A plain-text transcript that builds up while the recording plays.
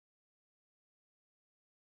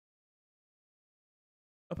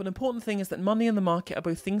But an important thing is that money and the market are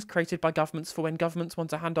both things created by governments for when governments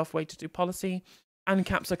want a handoff way to do policy, and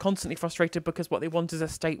caps are constantly frustrated because what they want is a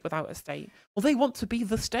state without a state. Well, they want to be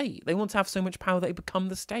the state. They want to have so much power that they become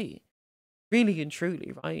the state. Really and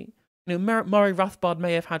truly, right? You know, Murray Rothbard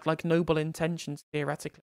may have had like noble intentions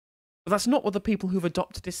theoretically, but that's not what the people who've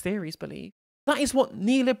adopted his theories believe. That is what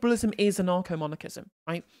neoliberalism is, anarcho-monarchism,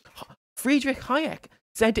 right? Friedrich Hayek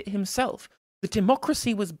said it himself. The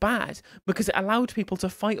democracy was bad because it allowed people to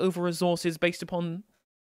fight over resources based upon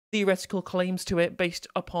theoretical claims to it, based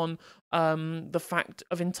upon the fact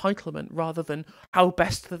of entitlement rather than how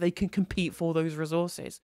best that they can compete for those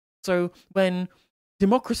resources. So when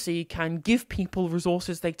democracy can give people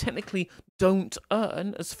resources they technically don't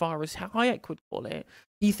earn, as far as Hayek would call it,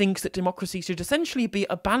 he thinks that democracy should essentially be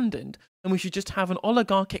abandoned and we should just have an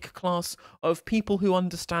oligarchic class of people who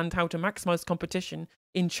understand how to maximize competition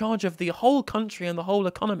in charge of the whole country and the whole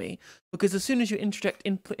economy. Because as soon as you interject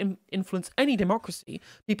influence any democracy,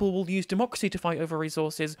 people will use democracy to fight over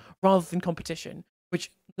resources rather than competition,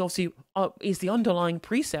 which obviously is the underlying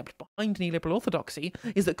precept behind neoliberal orthodoxy,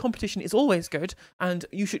 is that competition is always good, and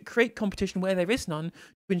you should create competition where there is none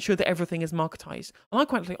to ensure that everything is marketized. And I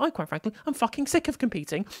quite frankly, I'm fucking sick of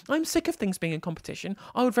competing. I'm sick of things being in competition.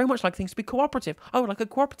 I would very much like things to be cooperative. I would like a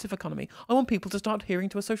cooperative economy. I want people to start adhering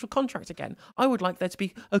to a social contract again. I would like there to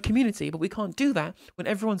be a community, but we can't do that when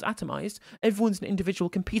everyone's atomized. Everyone's an individual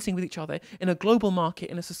competing with each other in a global market,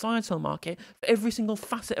 in a societal market, for every single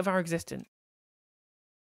facet of our existence.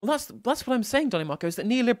 Well, that's what I'm saying, Donny Marco, is that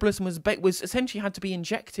neoliberalism was essentially had to be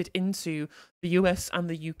injected into the US and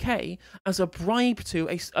the UK as a bribe to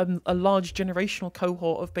a large generational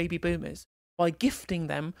cohort of baby boomers by gifting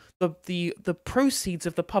them the proceeds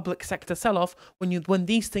of the public sector sell-off when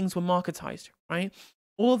these things were marketized, right?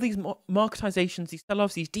 All of these marketizations, these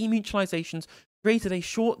sell-offs, these demutualizations created a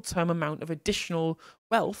short-term amount of additional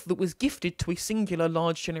wealth that was gifted to a singular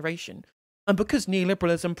large generation. And because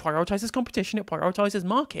neoliberalism prioritizes competition, it prioritizes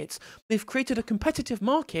markets, they've created a competitive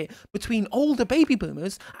market between older baby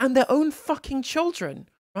boomers and their own fucking children,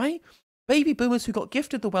 right? Baby boomers who got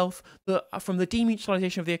gifted the wealth from the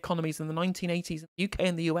demutualization of the economies in the 1980s in the UK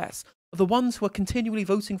and the US are the ones who are continually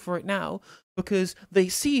voting for it now because they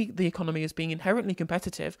see the economy as being inherently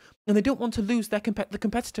competitive and they don't want to lose the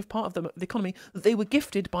competitive part of the economy that they were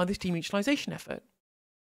gifted by this demutualization effort.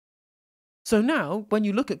 So now, when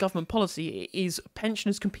you look at government policy, it is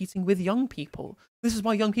pensioners competing with young people. This is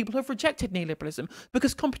why young people have rejected neoliberalism,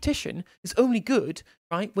 because competition is only good,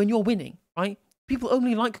 right, when you're winning, right? People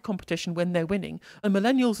only like competition when they're winning, and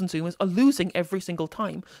millennials and Zoomers are losing every single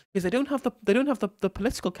time because they don't have the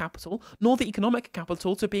political capital nor the economic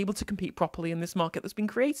capital to be able to compete properly in this market that's been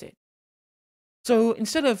created. So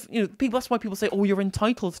instead of, that's why people say, oh, you're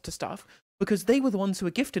entitled to stuff, because they were the ones who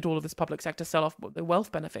were gifted all of this public sector sell-off, the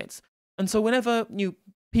wealth benefits. And so whenever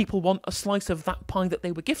people want a slice of that pie that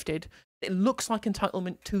they were gifted, it looks like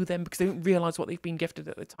entitlement to them because they don't realise what they've been gifted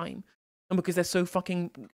at the time. And because they're so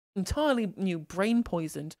fucking entirely brain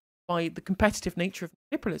poisoned by the competitive nature of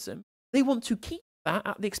liberalism, they want to keep that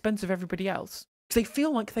at the expense of everybody else. Because they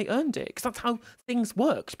feel like they earned it. Because that's how things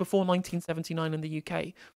worked before 1979 in the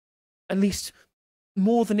UK. At least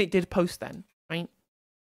more than it did post then, right?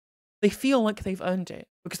 They feel like they've earned it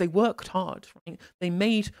because they worked hard. Right? They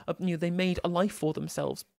made a life for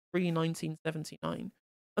themselves pre-1979,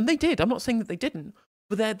 and they did. I'm not saying that they didn't,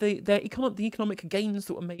 but the economic gains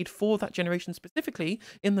that were made for that generation specifically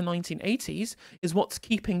in the 1980s is what's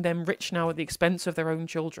keeping them rich now at the expense of their own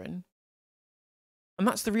children, and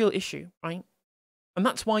that's the real issue, right? And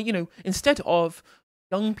that's why instead of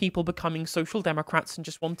young people becoming social democrats and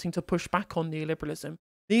just wanting to push back on neoliberalism.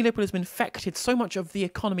 Neoliberalism infected so much of the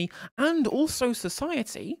economy and also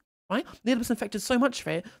society, right? Neoliberalism infected so much of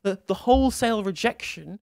it that the wholesale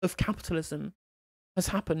rejection of capitalism has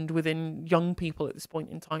happened within young people at this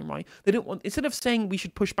point in time, right? They don't want, instead of saying we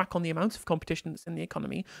should push back on the amount of competition that's in the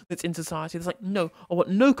economy, that's in society, it's like, no, I want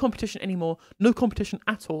no competition anymore, no competition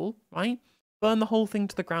at all, right? Burn the whole thing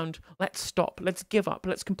to the ground. Let's stop. Let's give up.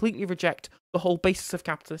 Let's completely reject the whole basis of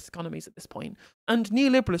capitalist economies at this point. And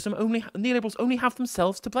neoliberals only have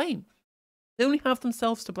themselves to blame. They only have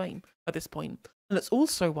themselves to blame at this point. And that's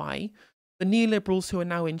also why the neoliberals who are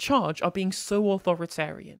now in charge are being so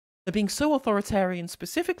authoritarian. They're being so authoritarian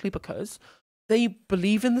specifically because they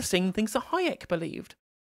believe in the same things that Hayek believed.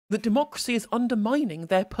 That democracy is undermining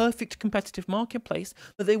their perfect competitive marketplace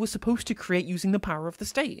that they were supposed to create using the power of the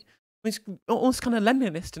state. It's almost kind of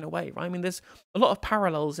Leninist in a way, right? I mean, there's a lot of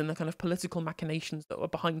parallels in the kind of political machinations that were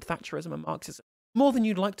behind Thatcherism and Marxism. More than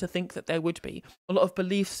you'd like to think that there would be. A lot of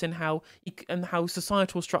beliefs in how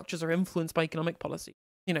societal structures are influenced by economic policy.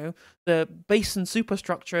 you know, the base and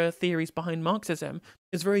superstructure theories behind Marxism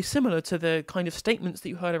is very similar to the kind of statements that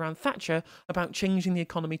you heard around Thatcher about changing the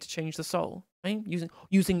economy to change the soul, right?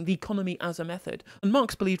 Using the economy as a method. And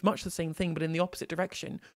Marx believed much the same thing, but in the opposite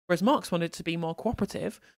direction. Whereas Marx wanted to be more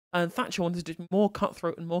cooperative, and Thatcher wanted to be more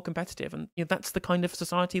cutthroat and more competitive. And that's the kind of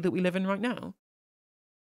society that we live in right now.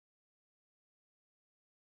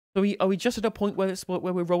 So are we just at a point where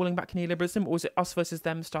we're rolling back neoliberalism, or is it us versus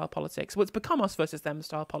them style politics? Well, it's become us versus them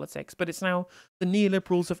style politics, but it's now the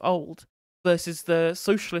neoliberals of old versus the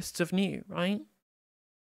socialists of new, right?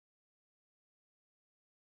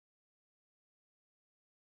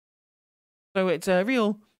 So it's a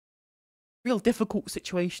real difficult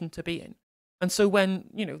situation to be in. And so when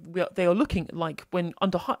they are looking like when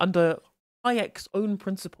under Hayek's own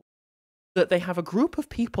principle that they have a group of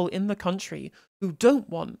people in the country who don't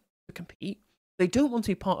want to compete. They don't want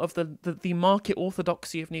to be part of the market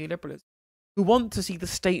orthodoxy of neoliberalism, who want to see the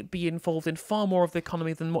state be involved in far more of the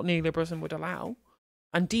economy than what neoliberalism would allow,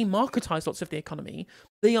 and demarketize lots of the economy.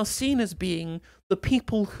 They are seen as being the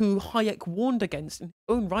people who Hayek warned against in his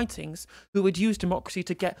own writings, who would use democracy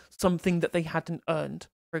to get something that they hadn't earned,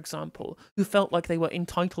 for example, who felt like they were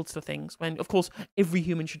entitled to things, when, of course, every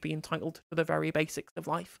human should be entitled to the very basics of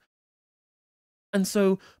life. And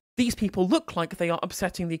so these people look like they are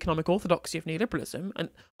upsetting the economic orthodoxy of neoliberalism and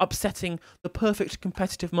upsetting the perfect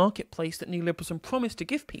competitive marketplace that neoliberalism promised to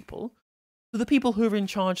give people. So the people who are in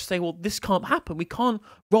charge say, well, this can't happen. We can't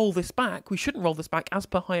roll this back. We shouldn't roll this back as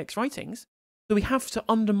per Hayek's writings. So we have to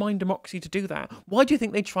undermine democracy to do that. Why do you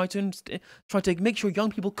think they try to make sure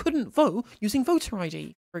young people couldn't vote using voter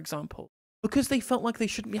ID, for example? Because they felt like they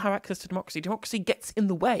shouldn't have access to democracy. Democracy gets in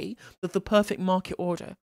the way of the perfect market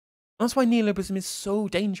order. That's why neoliberalism is so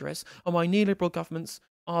dangerous, and why neoliberal governments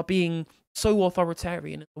are being so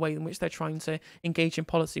authoritarian in the way in which they're trying to engage in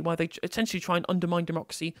policy, why they essentially try and undermine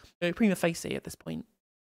democracy prima facie at this point.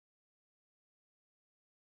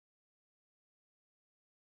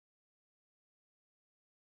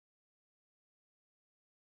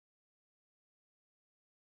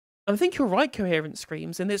 I think you're right, Coherent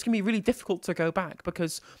Screams, and it's going to be really difficult to go back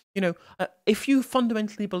because, if you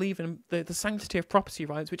fundamentally believe in the sanctity of property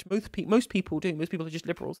rights, which most people do, most people are just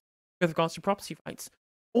liberals with regards to property rights,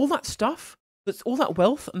 all that stuff, all that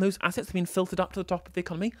wealth and those assets have been filtered up to the top of the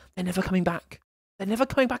economy, they're never coming back. They're never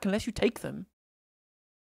coming back unless you take them.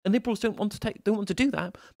 And liberals don't want to do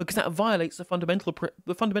that because that violates the fundamental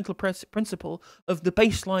principle of the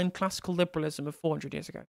baseline classical liberalism of 400 years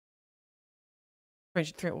ago.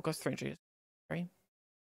 300 years. Right?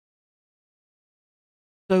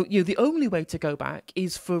 So the only way to go back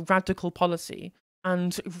is for radical policy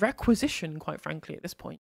and requisition, quite frankly, at this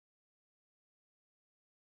point.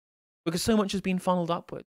 Because so much has been funneled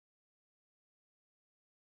upward.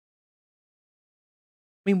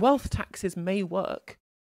 I mean, wealth taxes may work,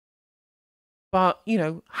 but,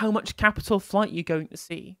 how much capital flight are you going to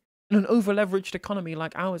see? In an over-leveraged economy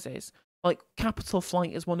like ours is, capital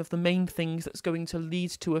flight is one of the main things that's going to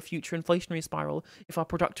lead to a future inflationary spiral if our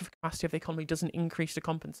productive capacity of the economy doesn't increase to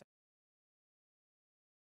compensate.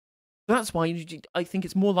 That's why I think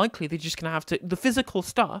it's more likely they're just going to have to... The physical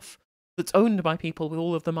stuff that's owned by people with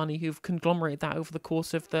all of the money who've conglomerated that over the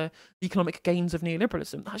course of the economic gains of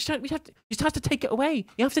neoliberalism, you just have to take it away.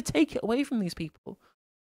 You have to take it away from these people.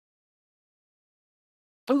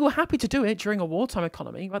 We were happy to do it during a wartime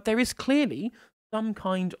economy, but there is clearly some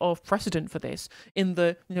kind of precedent for this in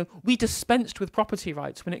the, we dispensed with property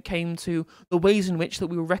rights when it came to the ways in which that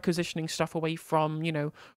we were requisitioning stuff away from,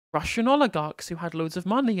 Russian oligarchs who had loads of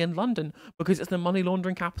money in London because it's the money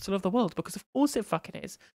laundering capital of the world. Because of course it fucking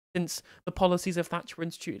is, since the policies of Thatcher were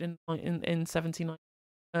instituted in 79,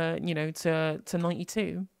 to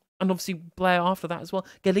 92. And obviously Blair after that as well,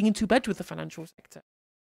 getting into bed with the financial sector.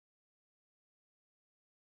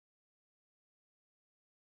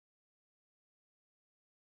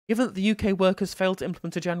 Given that the UK workers failed to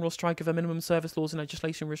implement a general strike over minimum service laws and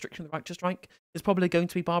legislation restricting the right to strike, it's probably going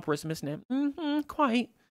to be barbarism, isn't it? Quite.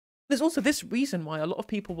 There's also this reason why a lot of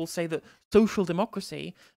people will say that social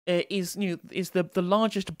democracy is the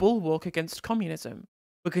largest bulwark against communism,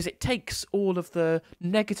 because it takes all of the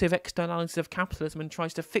negative externalities of capitalism and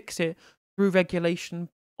tries to fix it through regulation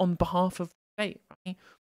on behalf of the state. Right?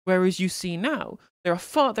 Whereas you see now, there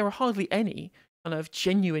are hardly any kind of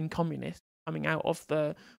genuine communists coming out of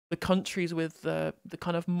the countries with the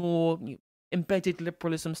kind of more embedded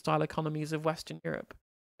liberalism style economies of Western Europe.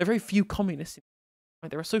 There are very few communists. Right?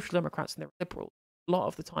 There are social democrats and there are liberals a lot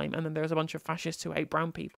of the time, and then there's a bunch of fascists who hate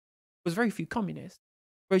brown people. There's very few communists.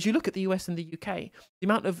 Whereas you look at the US and the UK, the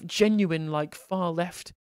amount of genuine far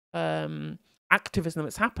left activism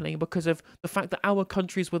that's happening because of the fact that our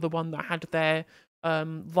countries were the one that had their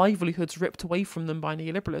livelihoods ripped away from them by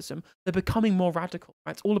neoliberalism. They're becoming more radical.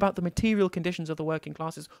 Right? It's all about the material conditions of the working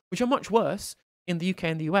classes, which are much worse in the UK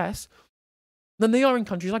and the US than they are in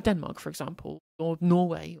countries like Denmark, for example, or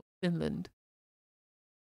Norway or Finland.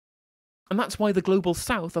 And that's why the global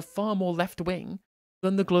south are far more left-wing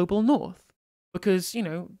than the global north. Because, you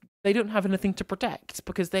know, they don't have anything to protect,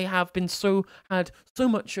 because they have been had so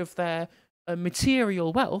much of their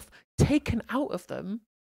material wealth taken out of them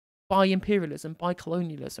by imperialism, by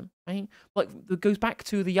colonialism, right? Like, it goes back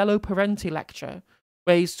to the Yellow Parenti lecture,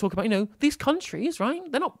 where he's talking about, you know, these countries, right?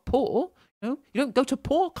 They're not poor. You know, you don't go to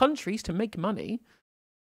poor countries to make money.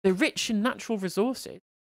 They're rich in natural resources,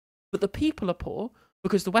 but the people are poor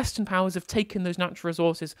because the Western powers have taken those natural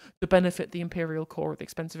resources to benefit the imperial core at the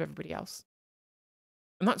expense of everybody else.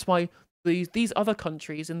 And that's why these other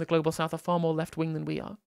countries in the global south are far more left-wing than we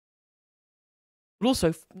are. But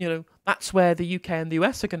also, you know, that's where the UK and the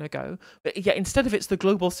US are going to go. But yet, instead of it's the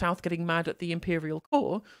global south getting mad at the imperial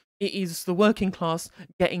core, it is the working class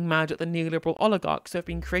getting mad at the neoliberal oligarchs that have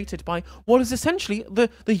been created by what is essentially the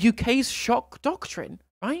UK's shock doctrine,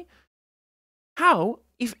 right? How,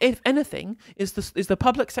 if anything, is the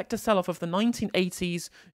public sector sell-off of the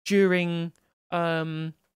 1980s during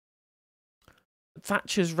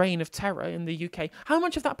Thatcher's reign of terror in the UK, how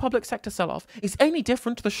much of that public sector sell-off is any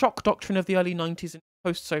different to the shock doctrine of the early 90s in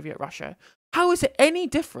post-Soviet Russia? How is it any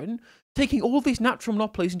different taking all these natural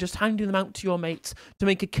monopolies and just handing them out to your mates to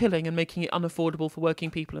make a killing and making it unaffordable for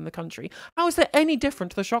working people in the country? How is that any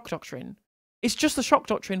different to the shock doctrine? It's just the shock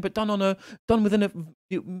doctrine, but done within a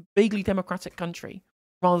vaguely democratic country,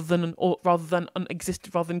 rather than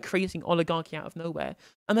creating oligarchy out of nowhere.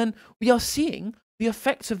 And then we are seeing the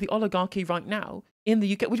effects of the oligarchy right now in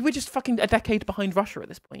the UK. We're just fucking a decade behind Russia at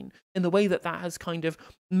this point in the way that has kind of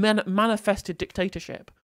manifested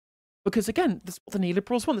dictatorship. Because again, that's what the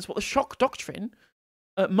neoliberals want. That's what the shock doctrine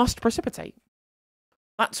must precipitate.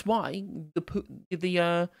 That's why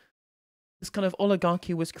this kind of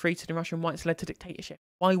oligarchy was created in Russia and why it's led to dictatorship.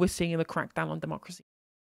 Why we're seeing the crackdown on democracy.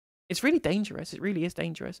 It's really dangerous. It really is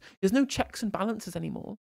dangerous. There's no checks and balances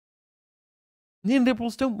anymore.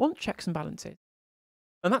 Neoliberals don't want checks and balances.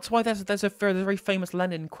 And that's why there's a very famous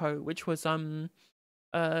Lenin quote, which was no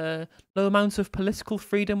amount of political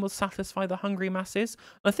freedom will satisfy the hungry masses.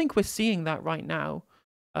 And I think we're seeing that right now.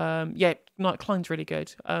 Yeah, Klein's really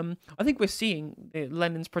good. I think we're seeing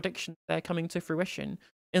Lenin's predictions there coming to fruition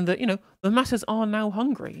in that, you know, the masses are now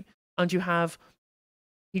hungry, and you have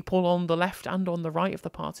people on the left and on the right of the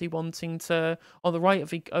party wanting to, on the right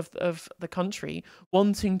of the country,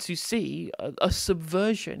 wanting to see a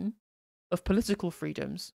subversion of political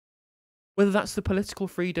freedoms. Whether that's the political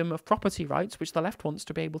freedom of property rights, which the left wants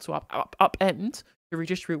to be able to upend to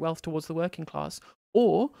redistribute wealth towards the working class,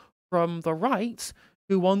 or from the right,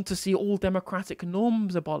 who want to see all democratic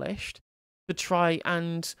norms abolished to try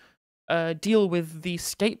and deal with the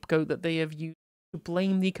scapegoat that they have used to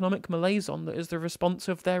blame the economic malaise on that is the response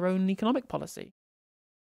of their own economic policy.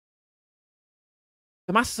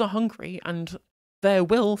 The masses are hungry, and their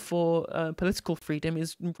will for political freedom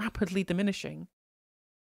is rapidly diminishing.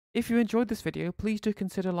 If you enjoyed this video, please do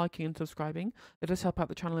consider liking and subscribing. It does help out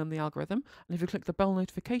the channel and the algorithm. And if you click the bell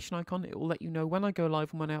notification icon, it will let you know when I go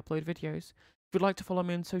live and when I upload videos. If you'd like to follow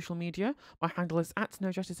me on social media, my handle is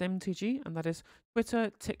 @NoJusticeMTG, and that is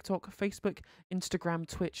Twitter, TikTok, Facebook, Instagram,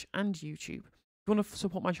 Twitch, and YouTube. If you want to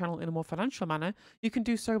support my channel in a more financial manner, you can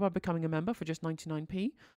do so by becoming a member for just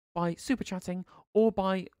 99p, by super chatting, or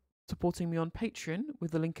by supporting me on Patreon,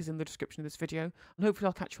 with the link is in the description of this video, and hopefully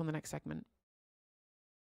I'll catch you on the next segment.